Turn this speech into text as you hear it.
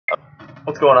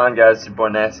What's going on, guys? It's your boy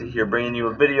Nasty here, bringing you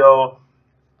a video.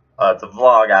 It's a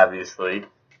vlog, obviously,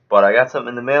 but I got something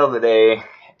in the mail today,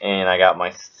 and I got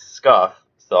my scuff,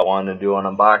 so I wanted to do an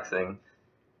unboxing,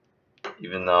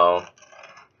 even though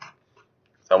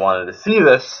I wanted to see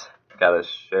this. I gotta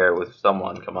share it with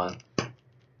someone. Come on,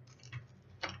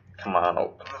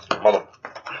 open this mother.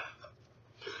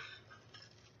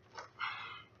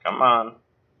 Come on.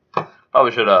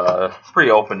 Probably should have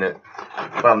pre-opened it,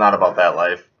 but I'm not about that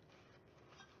life.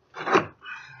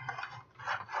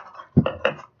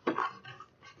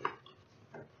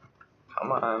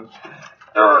 Come on.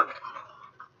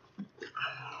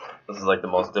 This is like the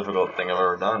most difficult thing I've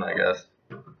ever done, I guess.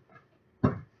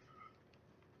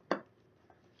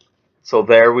 So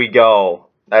there we go.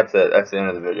 That's it. That's the end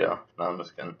of the video. No, I'm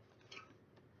just kidding.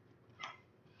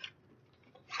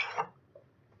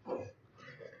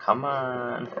 Come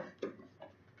on.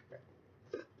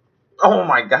 Oh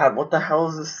my god, what the hell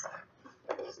is this?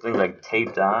 This thing's like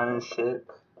taped on and shit.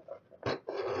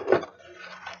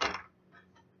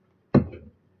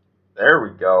 There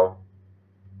we go.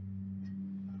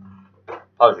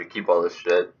 Probably keep all this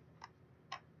shit.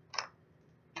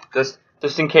 Just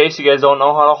in case you guys don't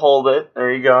know how to hold it.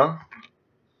 There you go.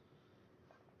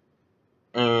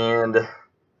 And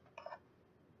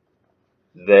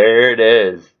there it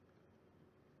is.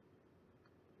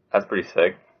 That's pretty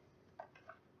sick.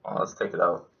 Oh, let's take it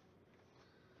out.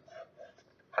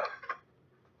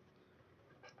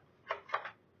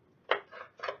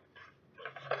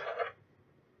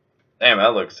 Damn,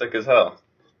 that looks sick as hell.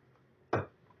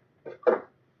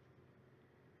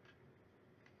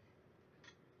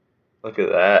 Look at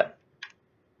that.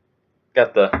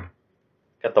 Got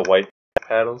the white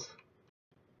paddles.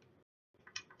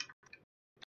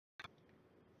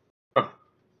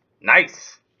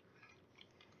 Nice.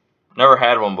 Never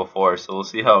had one before, so we'll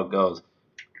see how it goes.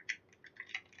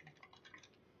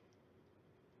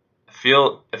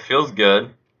 It feels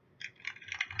good.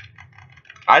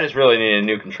 I just really need a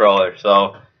new controller,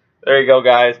 so there you go,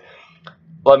 guys.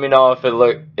 Let me know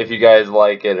if you guys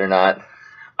like it or not.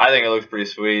 I think it looks pretty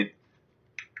sweet.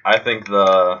 I think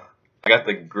I got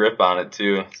the grip on it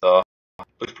too, so it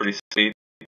looks pretty sweet.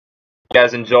 If you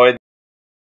guys enjoyed,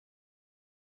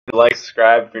 like,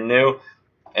 subscribe if you're new,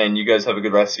 and you guys have a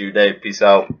good rest of your day. Peace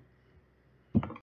out.